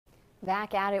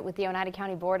Back at it with the Oneida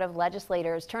County Board of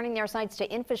Legislators, turning their sights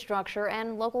to infrastructure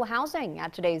and local housing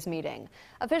at today's meeting.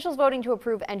 Officials voting to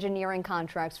approve engineering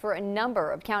contracts for a number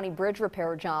of county bridge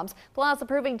repair jobs, plus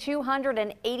approving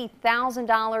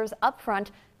 $280,000 upfront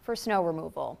for snow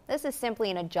removal. This is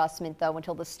simply an adjustment, though,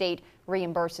 until the state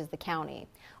reimburses the county.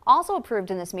 Also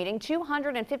approved in this meeting,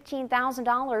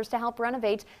 $215,000 to help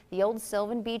renovate the old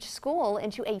Sylvan Beach School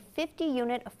into a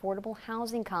 50-unit affordable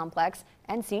housing complex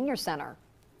and senior center.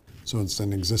 So it's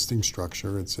an existing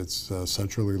structure. It's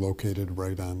centrally located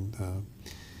right on,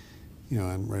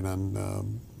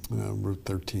 Route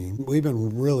 13. We've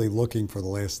been really looking for the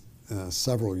last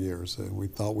several years. We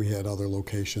thought we had other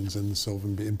locations in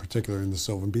the in particular in the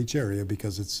Sylvan Beach area,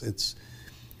 because it's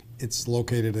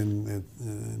located in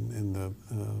the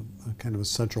kind of a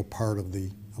central part of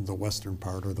the western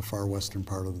part, or the far western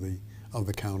part of the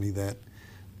county, that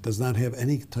does not have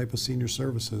any type of senior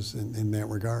services in that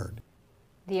regard.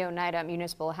 The Oneida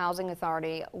Municipal Housing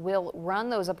Authority will run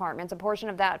those apartments. A portion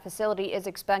of that facility is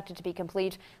expected to be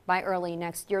complete by early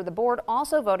next year. The board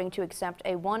also voting to accept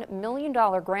a $1 million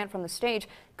grant from the state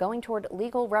going toward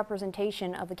legal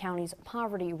representation of the county's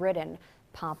poverty-ridden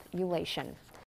population.